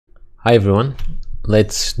Hi everyone,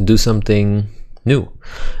 let's do something new.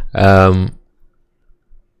 Um,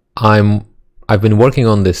 I've been working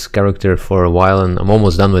on this character for a while and I'm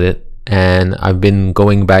almost done with it. And I've been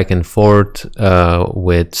going back and forth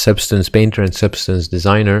with Substance Painter and Substance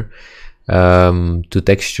Designer to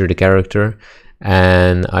texture the character.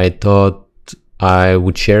 And I thought I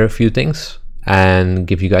would share a few things and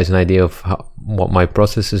give you guys an idea of what my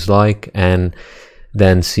process is like, and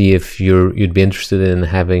then see if you'd be interested in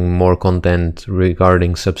having more content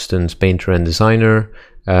regarding Substance Painter and Designer,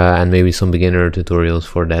 and maybe some beginner tutorials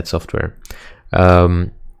for that software.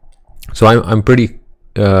 So I'm pretty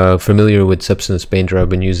familiar with Substance Painter. I've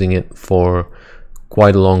been using it for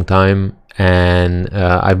quite a long time, and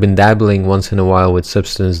I've been dabbling once in a while with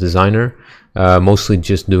Substance Designer, mostly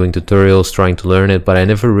just doing tutorials, trying to learn it, but it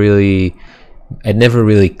never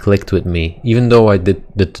really clicked with me. Even though I did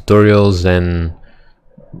the tutorials and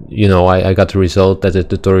I got the result that the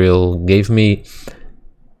tutorial gave me,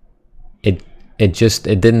 it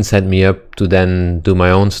didn't set me up to then do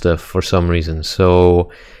my own stuff for some reason. So,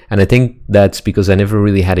 and I think that's because I never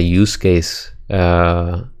really had a use case.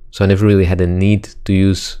 So I never really had a need to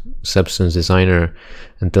use Substance Designer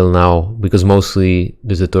until now, because mostly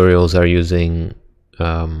the tutorials are using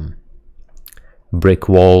brick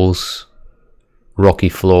walls, rocky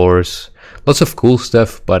floors, lots of cool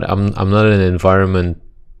stuff, but I'm not an environment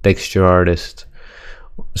texture artist,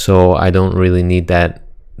 so I don't really need that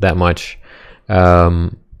much.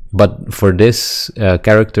 But for this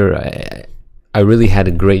character, I really had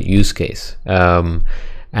a great use case, and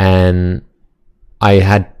I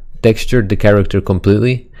had textured the character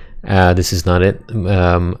completely. This is not it,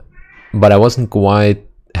 but I wasn't quite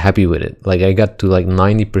happy with it. Like, I got to like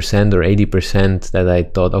 90% or 80% that I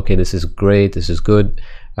thought, okay, this is great, this is good,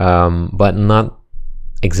 but not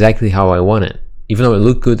exactly how I want it. Even though it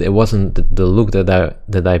looked good, it wasn't the look that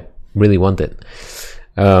I really wanted.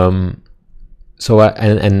 So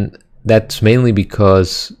and that's mainly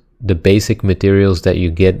because the basic materials that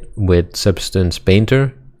you get with Substance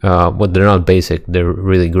Painter, well, they're not basic, they're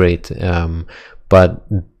really great, but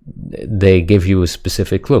they give you a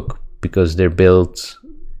specific look because they're built,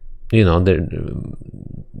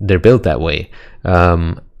 they're built that way.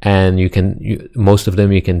 And most of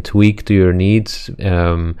them you can tweak to your needs,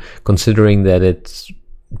 considering that it's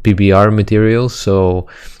PBR materials. So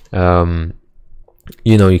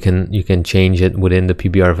you can change it within the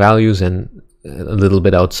PBR values, and a little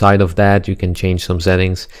bit outside of that you can change some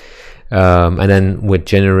settings. And then with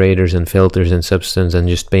generators and filters and Substance and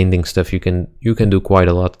just painting stuff, you can do quite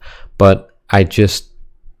a lot. But it just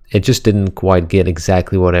didn't quite get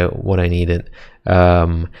exactly what I needed.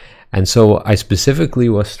 And so I specifically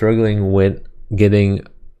was struggling with getting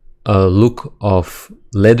a look of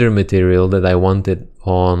leather material that I wanted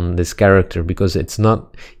on this character, because it's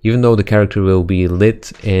not, even though the character will be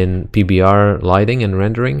lit in PBR lighting and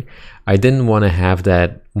rendering, I didn't want to have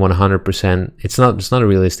that 100%. It's not a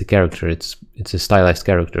realistic character, it's a stylized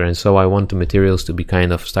character, and so I want the materials to be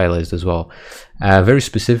kind of stylized as well. Very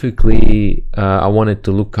specifically, I wanted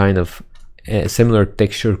to look kind of a similar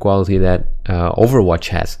texture quality that Overwatch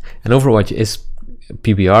has, and Overwatch is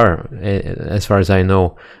PBR as far as I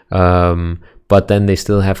know, but then they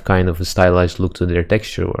still have kind of a stylized look to their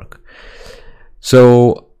texture work.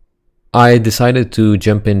 So I decided to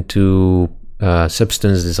jump into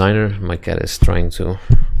Substance Designer. My cat is trying to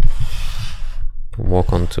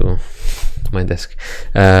walk onto my desk.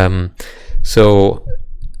 So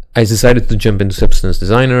I decided to jump into Substance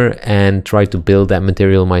Designer and try to build that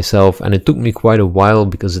material myself, and it took me quite a while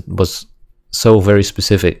because it was so very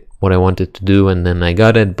specific what I wanted to do, and then I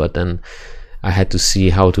got it, but then I had to see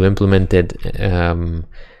how to implement it.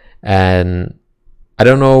 And I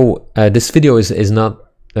don't know, this video is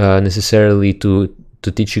not necessarily to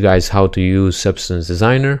teach you guys how to use Substance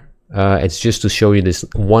Designer. It's just to show you this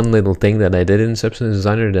one little thing that I did in Substance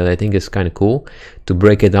Designer that I think is kind of cool, to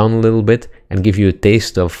break it down a little bit and give you a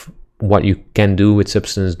taste of what you can do with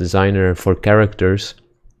Substance Designer for characters.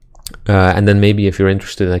 And then maybe if you're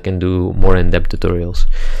interested, I can do more in-depth tutorials.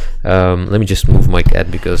 Let me just move my cat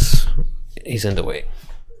because he's in the way.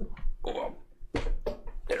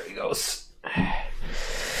 There he goes.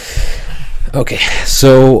 Okay,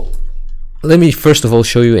 so let me first of all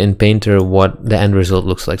show you in Painter what the end result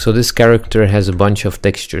looks like. So this character has a bunch of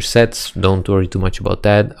texture sets. Don't worry too much about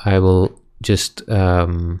that. I will just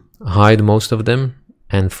hide most of them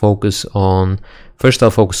and focus on, first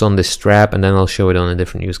I'll focus on this strap, and then I'll show it on a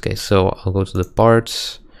different use case. So I'll go to the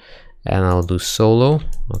parts and I'll do solo.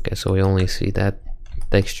 Okay, so we only see that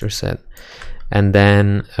texture set. And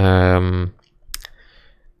then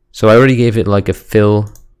so I already gave it like a fill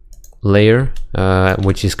layer,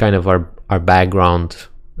 which is kind of our background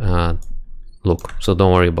look, so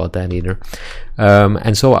don't worry about that either.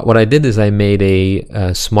 And so what I did is I made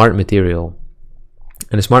a smart material,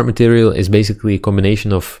 and a smart material is basically a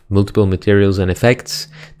combination of multiple materials and effects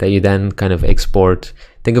that you then kind of export.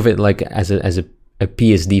 Think of it like as a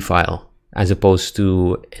PSD file, as opposed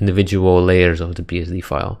to individual layers of the PSD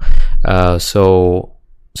file. So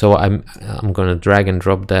I'm gonna drag and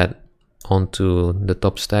drop that onto the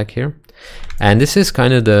top stack here, and this is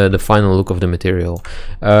kind of the final look of the material.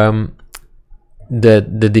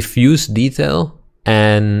 The diffuse detail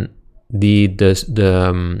and the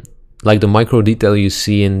like the micro detail you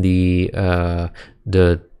see in the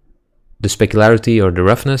specularity or the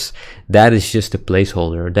roughness, that is just a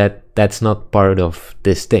placeholder. That's not part of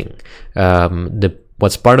this thing.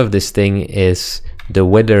 What's part of this thing is the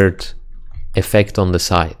weathered effect on the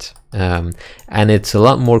side, and it's a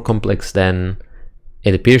lot more complex than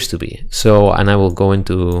it appears to be. So, and I will go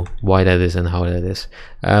into why that is and how that is.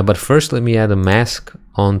 But first, let me add a mask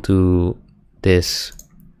onto this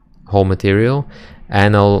whole material,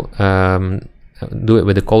 and I'll do it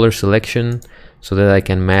with the color selection so that I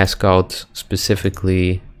can mask out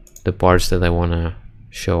specifically the parts that I want to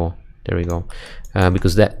show. There we go.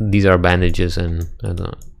 Because these are bandages, and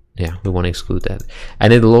yeah, we want to exclude that.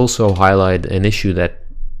 And it'll also highlight an issue that,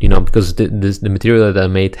 you know, because the material that I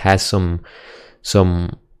made has some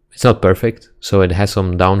it's not perfect, so it has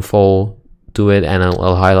some downfall to it, and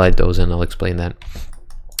I'll highlight those and I'll explain that.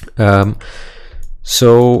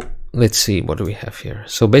 So let's see, what do we have here?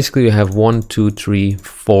 So basically we have 1, 2, 3,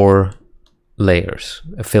 4 layers,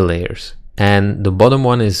 fill layers, and the bottom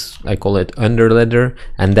one is, I call it under leather,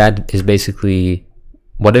 and that is basically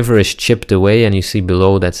whatever is chipped away, and you see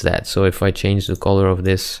below, that's that. So if I change the color of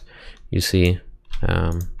this, you see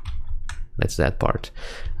that's that part.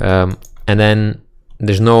 And then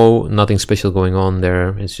there's nothing special going on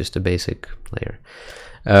there, it's just a basic layer.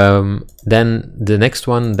 Then the next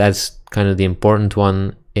one, that's kind of the important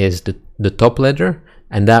one, is the top leather,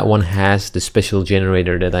 and that one has the special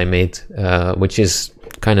generator that I made, which is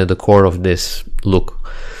kind of the core of this look.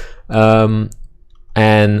 And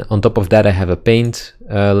on top of that I have a paint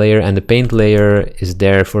layer, and the paint layer is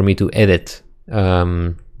there for me to edit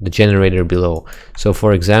the generator below. So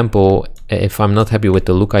for example, if I'm not happy with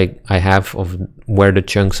the look I have of where the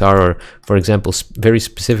chunks are, or for example very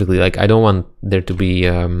specifically, like I don't want there to be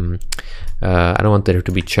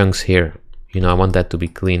chunks here, you know, I want that to be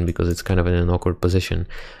clean because it's kind of in an awkward position.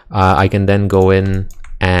 I can then go in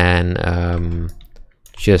and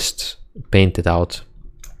just paint it out.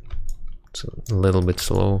 It's a little bit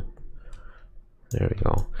slow. There we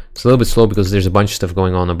go. It's a little bit slow because there's a bunch of stuff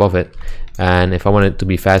going on above it, and if I want it to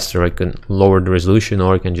be faster, I can lower the resolution,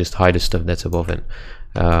 or I can just hide the stuff that's above it.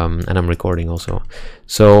 And I'm recording also.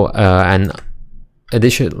 So and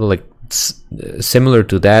addition, like similar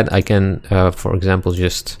to that, I can for example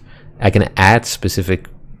I can add specific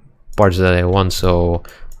parts that I want. So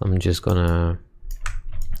I'm just gonna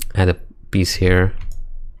add a piece here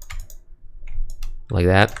like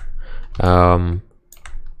that.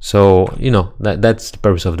 So you know, that's the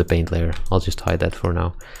purpose of the paint layer. I'll just hide that for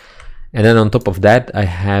now. And then on top of that I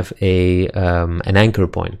have an anchor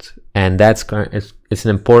point, and that's it's an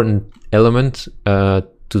important element to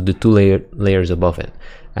the two layers above it,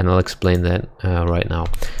 and I'll explain that right now.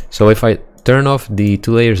 So if I turn off the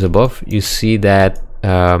two layers above, you see that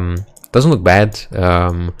doesn't look bad.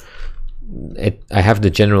 I have the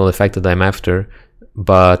general effect that I'm after,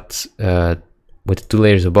 but with the two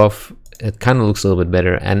layers above, it kind of looks a little bit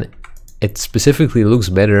better, and it specifically looks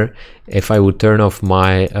better if I would turn off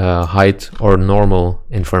my height or normal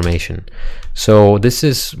information. So this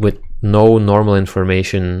is with no normal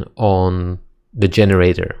information on the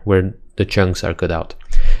generator where the chunks are cut out.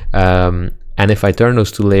 And if I turn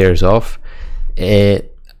those two layers off, I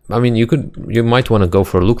mean, you might want to go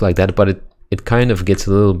for a look like that, but it kind of gets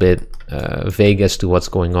a little bit vague as to what's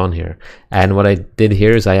going on here. And what I did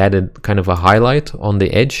here is I added kind of a highlight on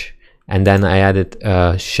the edge, and then I added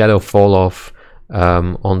shadow fall off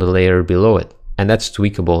on the layer below it, and that's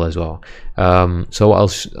tweakable as well. So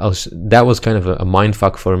that was kind of a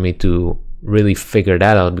mindfuck for me to really figure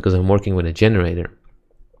that out, because I'm working with a generator.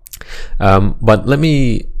 But let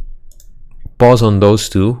me pause on those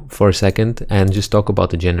two for a second and just talk about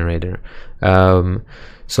the generator.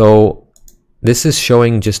 So this is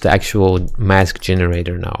showing just the actual mask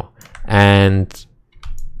generator now, and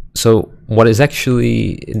so what is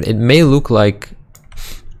actually, it may look like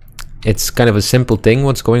it's kind of a simple thing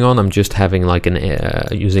what's going on. I'm just having like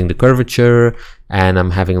using the curvature, and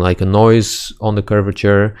I'm having like a noise on the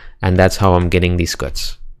curvature, and that's how I'm getting these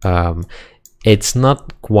cuts. it's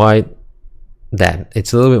not quite that.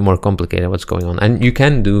 It's a little bit more complicated what's going on, and you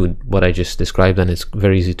can do what I just described, and it's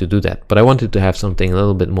very easy to do that, but I wanted to have something a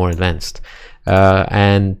little bit more advanced.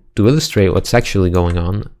 And to illustrate what's actually going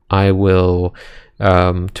on, I will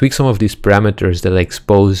tweak some of these parameters that I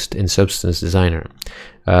exposed in Substance Designer.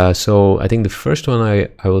 So I think the first one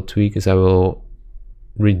I will tweak is I will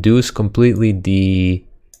reduce completely the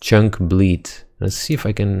chunk bleed. Let's see if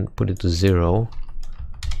I can put it to 0.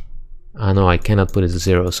 No, I cannot put it to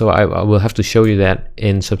 0. So I will have to show you that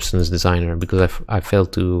in Substance Designer, because I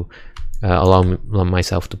failed to allow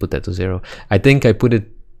myself to put that to 0. I think I put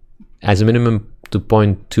it as a minimum to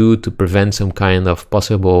 0.2 to prevent some kind of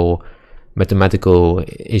possible mathematical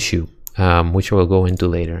issue, which I will go into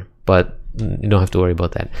later, but you don't have to worry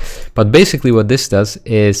about that. But basically what this does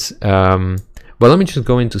is, well, let me just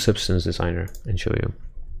go into Substance Designer and show you.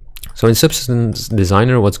 So in Substance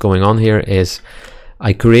Designer, what's going on here is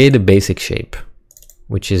I create a basic shape,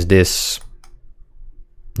 which is this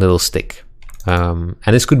little stick. And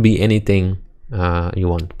this could be anything you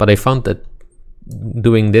want, but I found that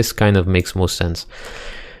doing this kind of makes most sense.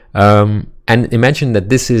 And imagine that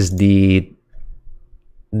this is the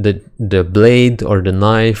blade or the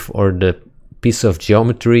knife or the piece of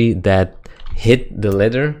geometry that hit the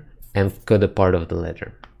letter and cut a part of the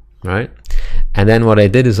letter, right? And then what I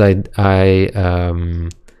did is I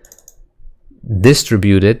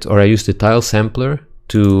distributed, or I used the tile sampler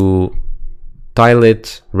to tile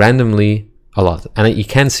it randomly a lot. And you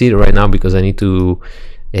can't see it right now because I need to,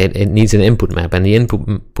 it needs an input map, and the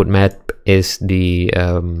input map is the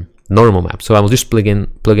normal map. So I will just plug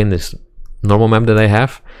in this normal map that I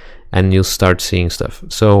have, and you'll start seeing stuff.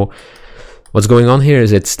 So what's going on here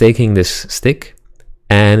is it's taking this stick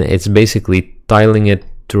and it's basically tiling it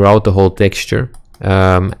throughout the whole texture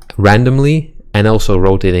randomly, and also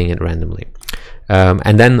rotating it randomly.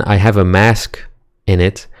 And then I have a mask in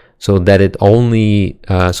it so that it only,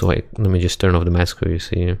 let me just turn off the mask so you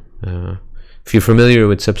see. If you're familiar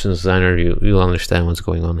with Substance Designer, you'll understand what's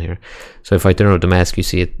going on here. So if I turn off the mask, you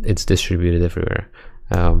see it's distributed everywhere.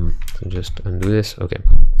 So just undo this. Okay.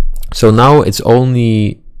 So now it's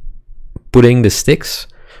only putting the sticks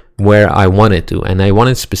where I want it to, and I want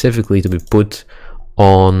it specifically to be put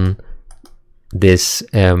on this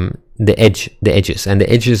the edges, and the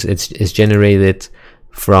edges is generated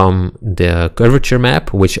from the curvature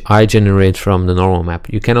map, which I generate from the normal map.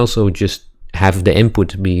 You can also just have the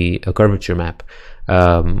input be a curvature map,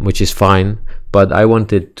 which is fine, but I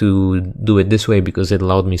wanted to do it this way because it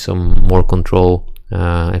allowed me some more control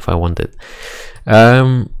if I wanted.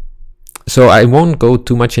 So I won't go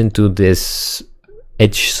too much into this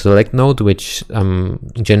edge select node, which I'm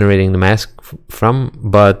generating the mask from,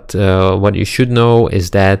 but what you should know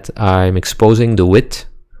is that I'm exposing the width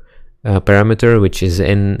parameter, which is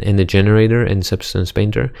in the generator in Substance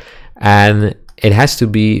Painter, and it has to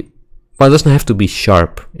be, well, it doesn't have to be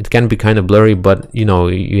sharp. It can be kind of blurry, but you know,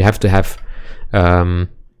 you have to have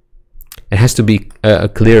it has to be a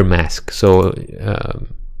clear mask. So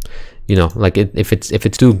you know, like if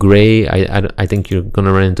it's too gray, I think you're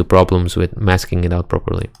gonna run into problems with masking it out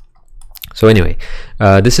properly. So anyway,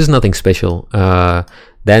 this is nothing special.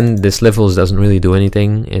 Then this levels doesn't really do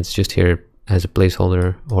anything. It's just here as a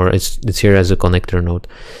placeholder, or it's here as a connector node.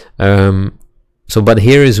 So, but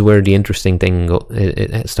here is where the interesting thing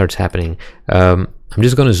it starts happening. I'm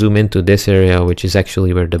just going to zoom into this area, which is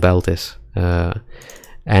actually where the belt is.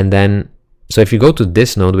 And then, so if you go to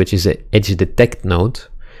this node, which is the edge detect node,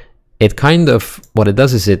 it kind of, what it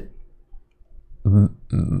does is it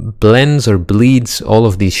blends or bleeds all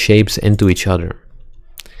of these shapes into each other.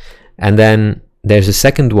 And then there's a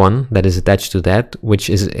second one that is attached to that, which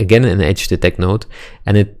is again an edge detect node,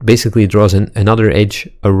 and it basically draws another edge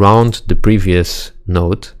around the previous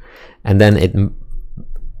node, and then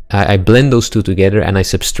I blend those two together and I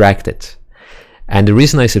subtract it. And the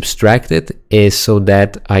reason I subtract it is so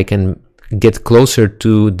that I can get closer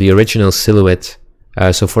to the original silhouette.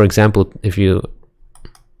 So for example, if you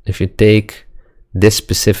take this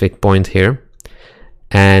specific point here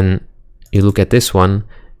and you look at this one,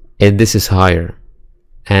 this is higher,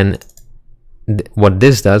 and what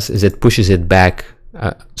this does is it pushes it back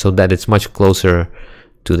so that it's much closer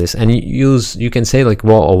to this. And you can say like,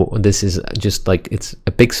 well, this is just like, it's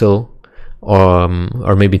a pixel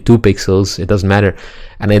or maybe 2 pixels, it doesn't matter.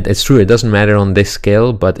 And it's true, it doesn't matter on this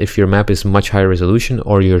scale, but if your map is much higher resolution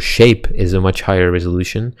or your shape is a much higher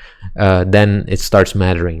resolution, then it starts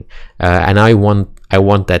mattering. And I want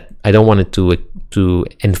that, I don't want it to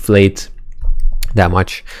inflate that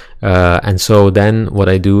much. And so then what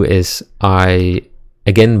I do is I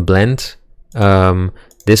again blend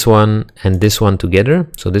this this one and this one together,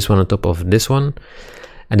 so this one on top of this one.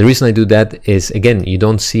 And the reason I do that is, again, you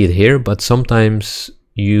don't see it here, but sometimes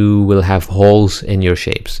you will have holes in your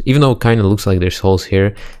shapes. Even though it kind of looks like there's holes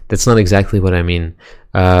here, that's not exactly what I mean.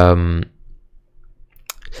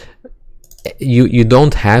 You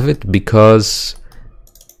don't have it because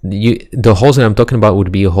the holes that I'm talking about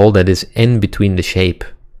would be a hole that is in between the shape.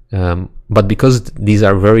 But because these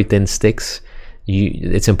are very thin sticks,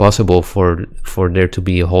 it's impossible for there to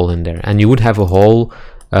be a hole in there. And you would have a hole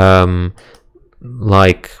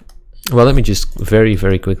like, well, let me just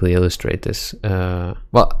very quickly illustrate this.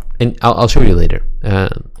 Well, and I'll show you later.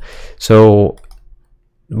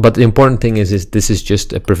 But the important thing is this is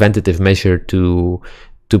just a preventative measure to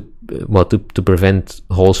prevent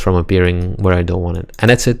holes from appearing where I don't want it, and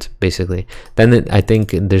that's it basically. Then I think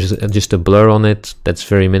there's just a blur on it that's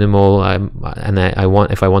very minimal.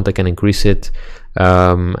 If I want, I can increase it.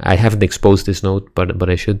 I haven't exposed this node, but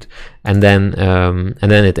I should. And then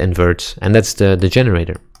it inverts, and that's the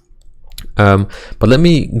generator. But let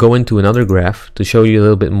me go into another graph to show you a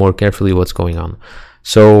little bit more carefully what's going on.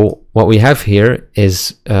 So what we have here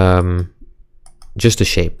is just a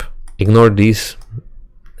shape. Ignore these.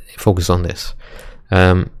 Focus on this,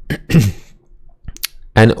 or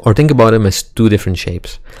think about them as two different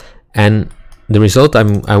shapes, and the result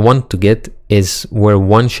I want to get is where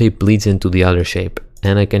one shape bleeds into the other shape.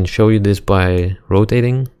 And I can show you this by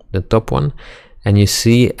rotating the top one, and you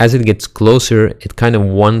see as it gets closer it kind of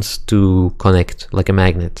wants to connect like a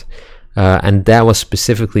magnet, and that was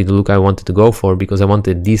specifically the look I wanted to go for, because I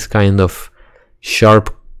wanted these kind of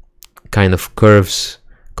sharp kind of curves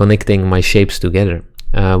connecting my shapes together.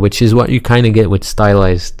 Which is what you kind of get with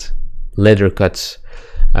stylized leather cuts,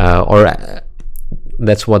 or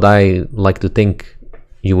that's what I like to think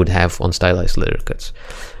you would have on stylized leather cuts.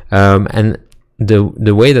 And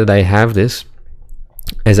the way that I have this,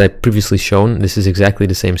 as I previously shown, this is exactly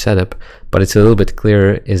the same setup, but it's a little bit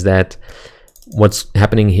clearer, is that what's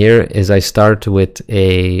happening here is I start with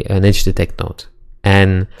an edge detect node,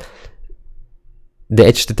 and the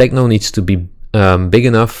edge detect node needs to be big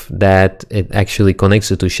enough that it actually connects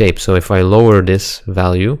the two shapes. So if I lower this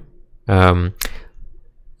value,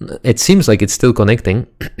 it seems like it's still connecting,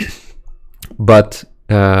 but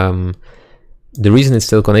the reason it's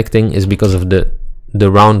still connecting is because of the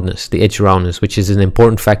roundness, the edge roundness, which is an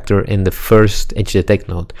important factor in the first edge detect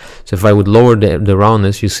node. So if I would lower the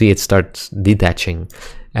roundness, you see it starts detaching.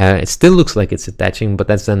 It still looks like it's attaching, but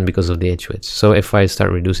that's then because of the edge width. So if I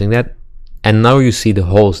start reducing that, and now you see the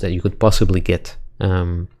holes that you could possibly get.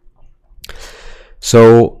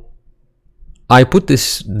 So I put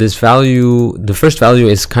this value, the first value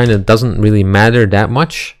is kind of doesn't really matter that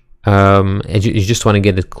much. You just want to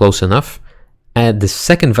get it close enough. And the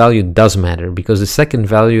second value does matter, because the second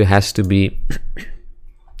value has to be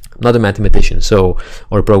not a mathematician,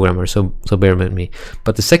 or a programmer, so bear with me.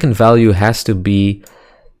 But the second value has to be,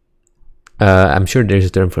 I'm sure there's a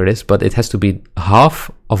term for this, but it has to be half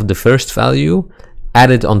of the first value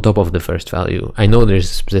added on top of the first value. I know there's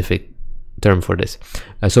a specific term for this.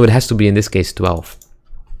 So it has to be, in this case, 12.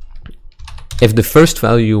 If the first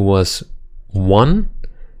value was 1,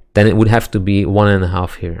 then it would have to be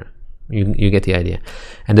 1.5 here. You get the idea.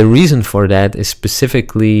 And the reason for that is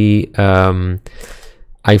specifically,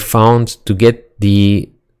 I found to get the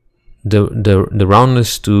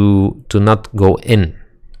roundness to not go in.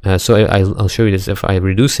 So I'll show you this. If I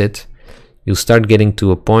reduce it, you'll start getting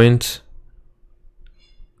to a point,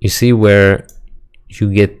 you see, where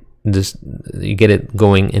you get this, you get it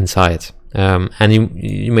going inside. And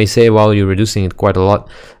you may say, well, you're reducing it quite a lot,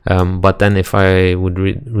 but then if I would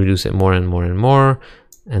reduce it more and more and more,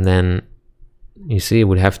 and then you see it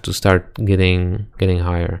would have to start getting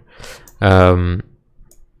higher.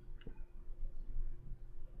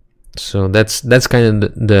 So that's kind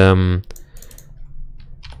of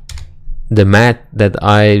the math that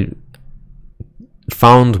I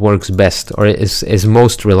found works best, or is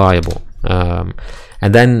most reliable.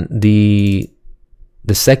 And then the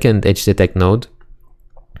second edge detect node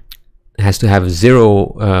has to have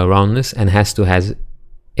 0 roundness and has to have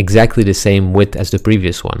exactly the same width as the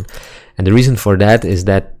previous one. And the reason for that is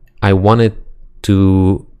that I want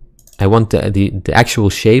the actual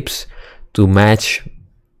shapes to match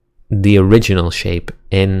the original shape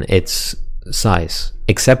in its size,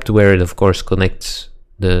 except where it of course connects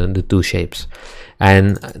the two shapes,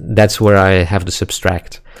 and that's where I have the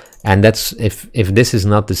subtract. And that's if this is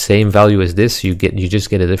not the same value as this, you just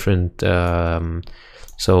get a different,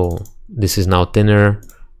 so this is now thinner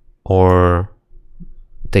or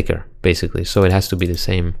thicker basically, so it has to be the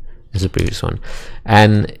same as the previous one.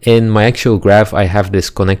 And in my actual graph, I have this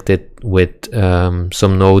connected with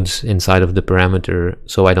some nodes inside of the parameter,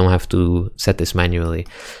 so I don't have to set this manually.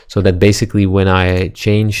 So that basically when I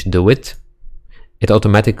change the width, it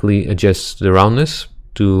automatically adjusts the roundness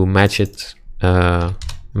to match it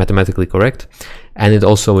mathematically correct, and it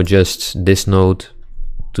also adjusts this node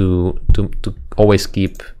to always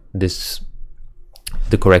keep this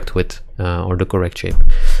the correct width or the correct shape.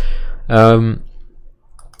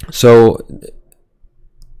 So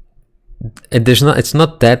it's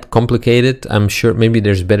not that complicated. I'm sure maybe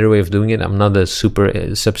there's a better way of doing it. I'm not a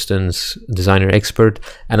super substance designer expert,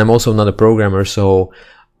 and I'm also not a programmer, so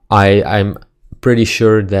I'm pretty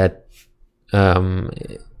sure that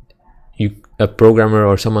a programmer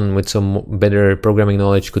or someone with some better programming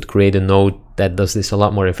knowledge could create a node that does this a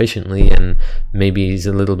lot more efficiently, and maybe is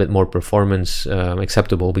a little bit more performance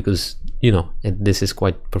acceptable, because you know this is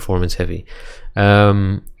quite performance heavy.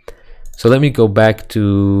 So let me go back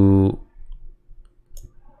to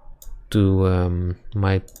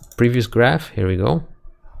my previous graph. Here we go,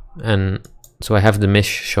 and so I have the mesh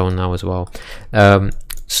shown now as well.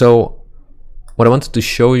 So what I wanted to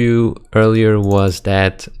show you earlier was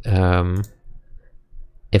that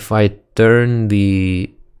if I turn the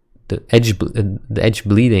edge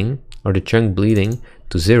bleeding or the chunk bleeding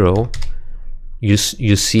to 0, you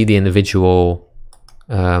see the individual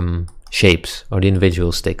shapes or the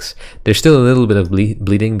individual sticks. There's still a little bit of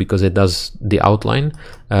bleeding because it does the outline,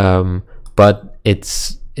 but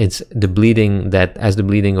it's the bleeding that as the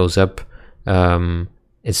bleeding goes up,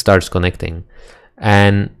 it starts connecting,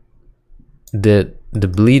 and the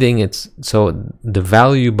bleeding, it's so the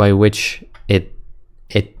value by which it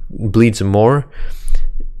bleeds more,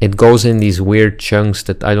 it goes in these weird chunks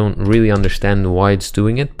that I don't really understand why it's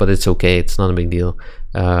doing it, but it's okay, it's not a big deal.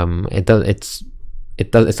 It's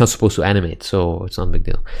not supposed to animate, so it's not a big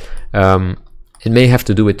deal. It may have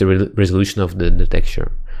to do with the resolution of the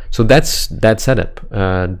texture. So that's that setup.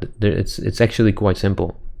 It's actually quite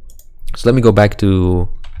simple. So let me go back to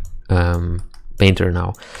Painter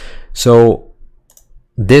now. So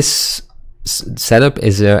this setup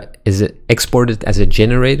is exported as a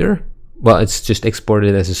generator. Well, it's just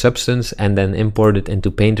exported as a substance and then imported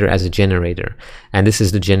into Painter as a generator. And this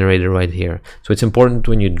is the generator right here. So it's important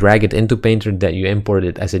when you drag it into Painter that you import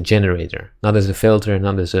it as a generator, not as a filter,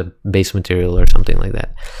 not as a base material or something like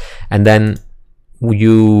that. And then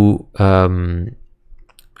you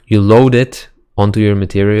load it onto your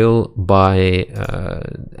material by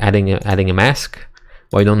adding a mask.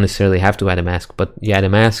 Well, you don't necessarily have to add a mask, but you add a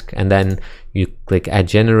mask and then you click add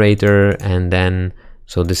generator, and then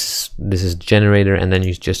so this is generator, and then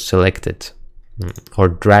you just select it or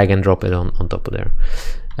drag and drop it on top of there,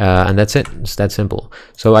 and that's it. It's that simple.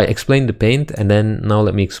 So I explained the paint, and then now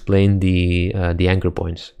let me explain the anchor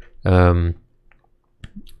points, and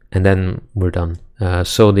then we're done.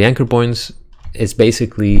 So the anchor points is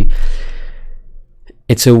basically,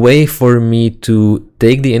 it's a way for me to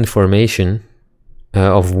take the information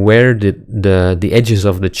of where the edges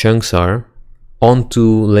of the chunks are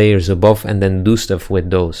onto layers above, and then do stuff with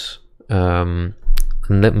those. And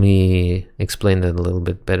let me explain that a little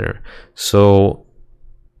bit better. So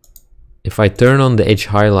if I turn on the edge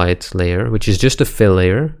highlight layer, which is just a fill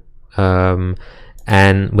layer,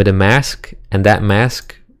 and with a mask, and that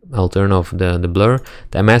mask, I'll turn off the blur,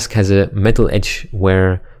 that mask has a metal edge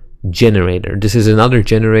wear generator. This is another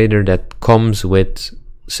generator that comes with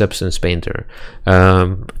Substance Painter,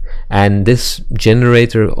 and this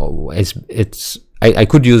generator I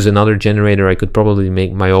could use another generator. I could probably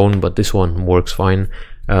make my own, but this one works fine.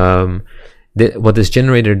 What this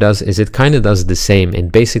generator does is it kind of does the same.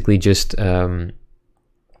 It basically just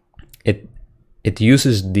it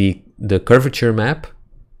uses the curvature map,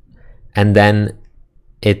 and then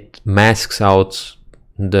it masks out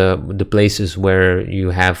the places where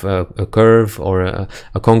you have a curve or a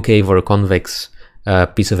concave or a convex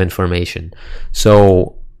piece of information.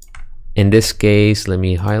 So in this case, let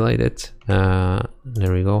me highlight it.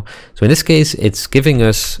 There we go. So in this case, it's giving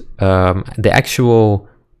us the actual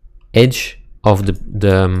edge of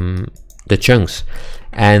the chunks,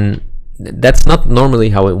 and that's not normally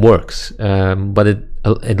how it works, but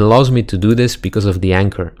it allows me to do this because of the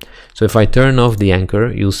anchor. So if I turn off the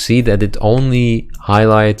anchor, you'll see that it only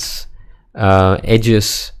highlights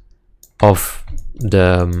edges of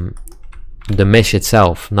the mesh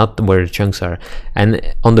itself, not where the chunks are. And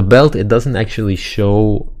on the belt, it doesn't actually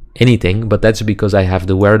show anything, but that's because I have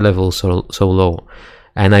the wear level so low,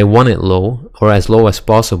 and I want it low, or as low as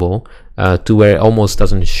possible, to where it almost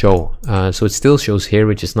doesn't show. So it still shows here,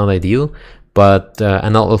 which is not ideal, but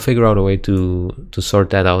and I'll figure out a way to sort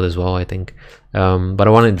that out as well, I think. But I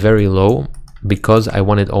want it very low because I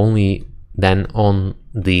want it only then on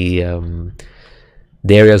the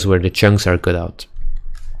areas where the chunks are cut out.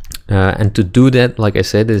 And to do that, like I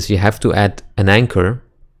said, is you have to add an anchor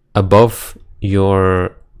above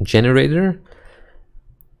your generator,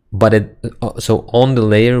 but so on the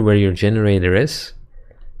layer where your generator is,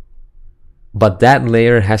 but that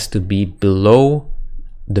layer has to be below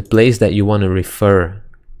the place that you want to refer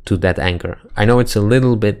to that anchor. I know it's a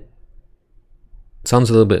little bit, sounds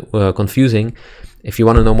a little bit confusing. If you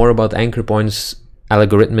want to know more about anchor points,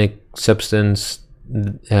 algorithmic substance,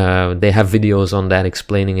 they have videos on that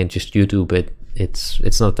explaining it. Just YouTube it.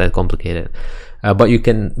 It's not that complicated, but you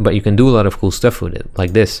can do a lot of cool stuff with it,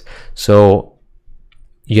 like this. So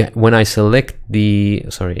yeah, when I select the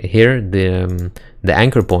the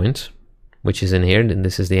anchor point, which is in here, then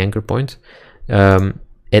this is the anchor point.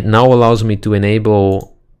 It now allows me to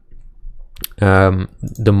enable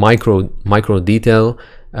the micro detail,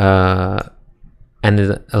 and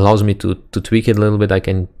it allows me to tweak it a little bit. I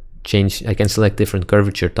can select different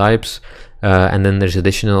curvature types, and then there's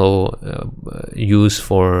additional use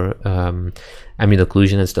for ambient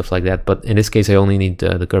occlusion and stuff like that. But in this case, I only need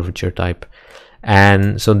the curvature type,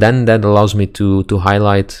 and so then that allows me to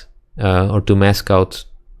highlight or to mask out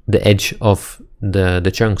the edge of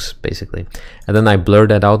the chunks, basically. And then I blur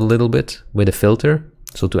that out a little bit with a filter.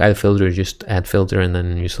 So to add a filter, just add filter, and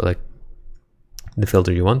then you select the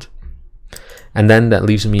filter you want. And then that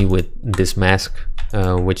leaves me with this mask,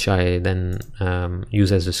 which I then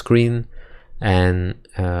use as a screen, and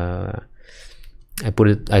I put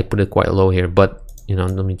it quite low here, but you know,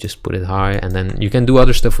 let me just put it high, and then you can do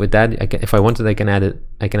other stuff with that. If I wanted, I can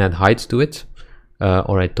add height to it,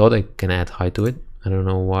 or I thought I can add height to it. I don't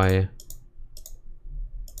know why.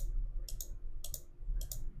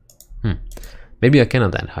 Maybe I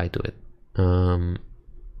cannot add height to it.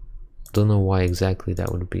 Don't know why exactly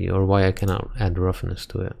that would be, or why I cannot add roughness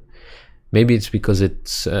to it. Maybe it's because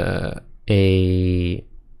it's it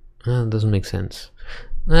doesn't make sense.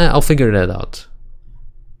 I'll figure that out.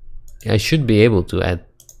 I should be able to add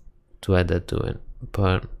that to it,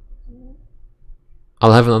 but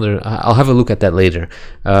I'll have a look at that later.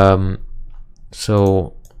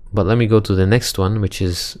 So, but let me go to the next one, which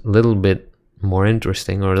is a little bit more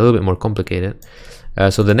interesting, or a little bit more complicated.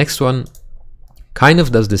 So the next one kind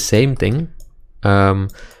of does the same thing,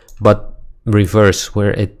 but reverse,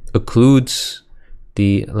 where it occludes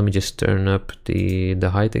the, let me just turn up the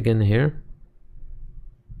height again here.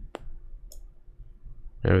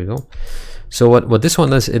 There we go. So what this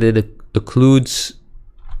one does, it occludes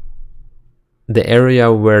the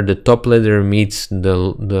area where the top letter meets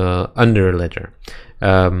the under letter,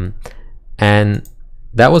 and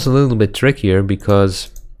that was a little bit trickier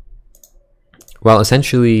because, well,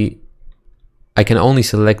 essentially I can only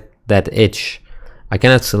select that edge. I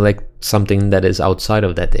cannot select something that is outside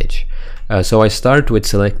of that edge. So I start with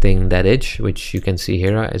selecting that edge, which you can see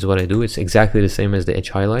here is what I do. It's exactly the same as the edge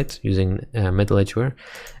highlight using metal edgeware.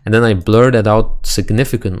 And then I blur that out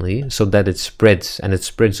significantly so that it spreads, and it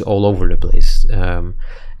spreads all over the place. And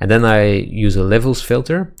then I use a levels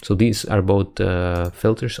filter. So these are both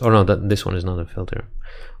filters. Oh no, this one is not a filter.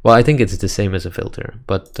 Well, I think it's the same as a filter,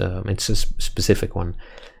 but it's a specific one.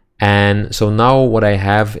 And so now what I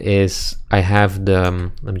have is, I have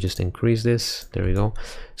the, let me just increase this, there we go.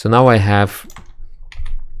 So now I have,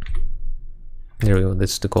 there we go,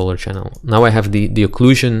 that's the color channel. Now I have the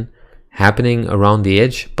occlusion happening around the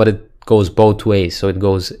edge, but it goes both ways. So it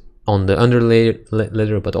goes on the under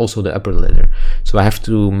layer, but also the upper layer. So I have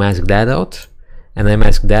to mask that out, and I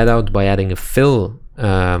mask that out by adding a fill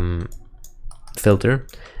filter.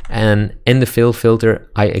 And in the fill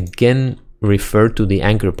filter, I again refer to the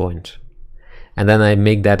anchor point, and then I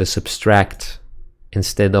make that a subtract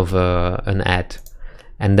instead of an add.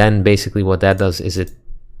 And then basically what that does is it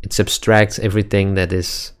subtracts everything that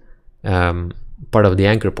is part of the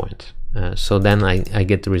anchor point. So then I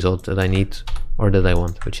get the result that I need, or that I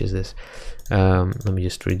want, which is this. Let me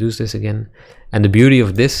just reduce this again. And the beauty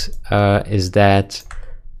of this is that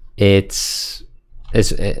there's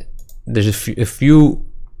a few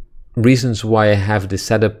reasons why I have this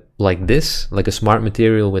setup like this, like a smart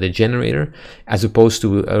material with a generator, as opposed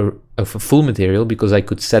to a full material, because I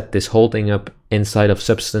could set this whole thing up inside of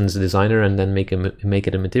Substance Designer and then make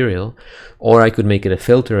it a material, or I could make it a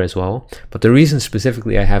filter as well. But the reason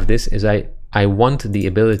specifically I have this is I want the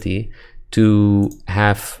ability to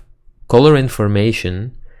have color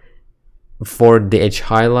information for the edge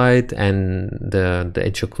highlight and the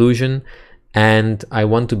edge occlusion, and I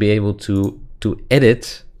want to be able to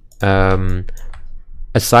edit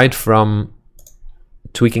aside from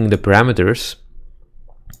tweaking the parameters,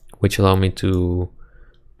 which allow me to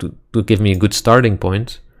give me a good starting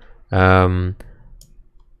point. Let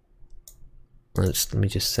me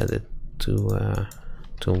just set it to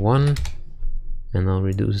 1, and I'll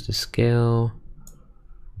reduce the scale,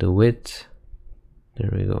 the width. There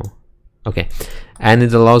we go. Okay, and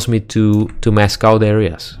it allows me to mask out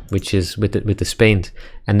areas, which is with this paint.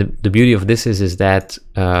 And the beauty of this is that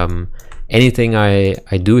anything I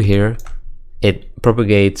do here, it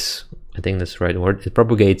propagates. I think that's the right word. It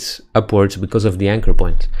propagates upwards because of the anchor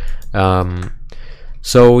point.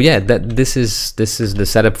 So yeah, this is the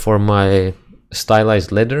setup for my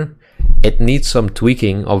stylized leather. It needs some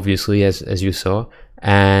tweaking, obviously, as you saw,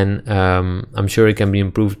 and I'm sure it can be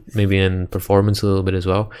improved maybe in performance a little bit as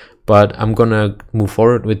well. But I'm gonna move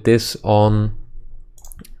forward with this on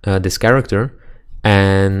this character,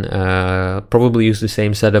 and probably use the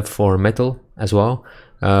same setup for metal as well,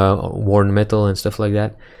 worn metal and stuff like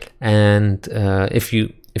that. And if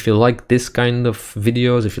you like this kind of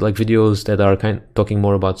videos, if you like videos that are talking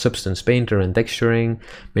more about Substance Painter and texturing,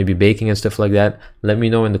 maybe baking and stuff like that, let me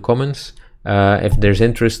know in the comments. If there's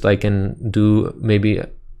interest, I can do maybe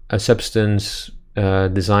a Substance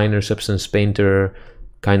designer, Substance Painter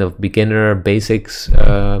kind of beginner basics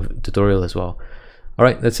tutorial as well. All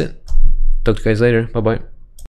right, that's it. Talk to you guys later. Bye bye.